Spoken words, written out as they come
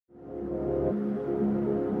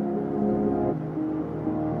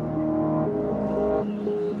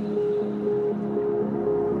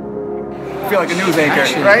feel like a news anchor,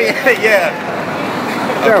 right? Yeah.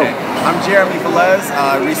 Okay. I'm Jeremy Velez.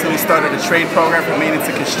 I recently started a trade program for maintenance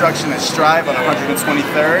and construction at Strive on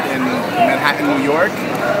 123rd in Manhattan, New York.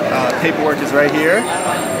 Paperwork is right here.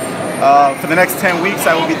 For the next 10 weeks,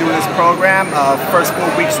 I will be doing this program. First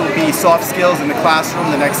 4 weeks will be soft skills in the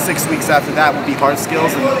classroom. The next 6 weeks after that will be hard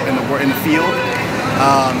skills in the field.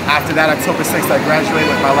 After that, October 6th, I graduate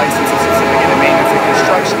with my license and certificate in maintenance and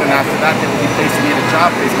construction. And after that, they will be placing me in a job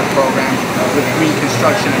placement program with green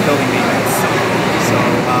construction and building maintenance. So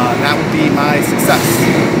that would be my success.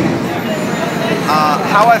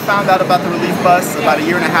 How I found out about the relief bus about a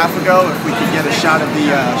year and a half ago, if we could get a shot of the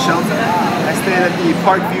shelter. I stayed at the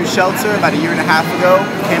Parkview shelter about a year and a half ago.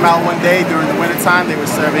 Came out one day during the wintertime. They were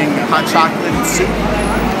serving hot chocolate and soup,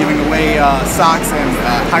 giving away socks and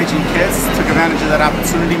hygiene kits. Took advantage of that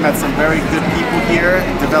opportunity, met some very good people here,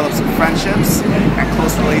 developed some friendships and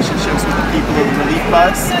close relationships with the people of the relief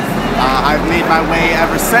bus. I've made my way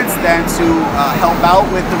ever since then to help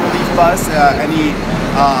out with the relief bus, any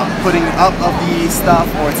putting up of the stuff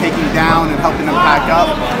or taking down and helping them pack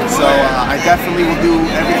up. So I definitely will do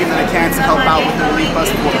everything that I can to help out with the relief bus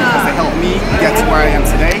because they helped me get to where I am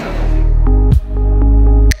today.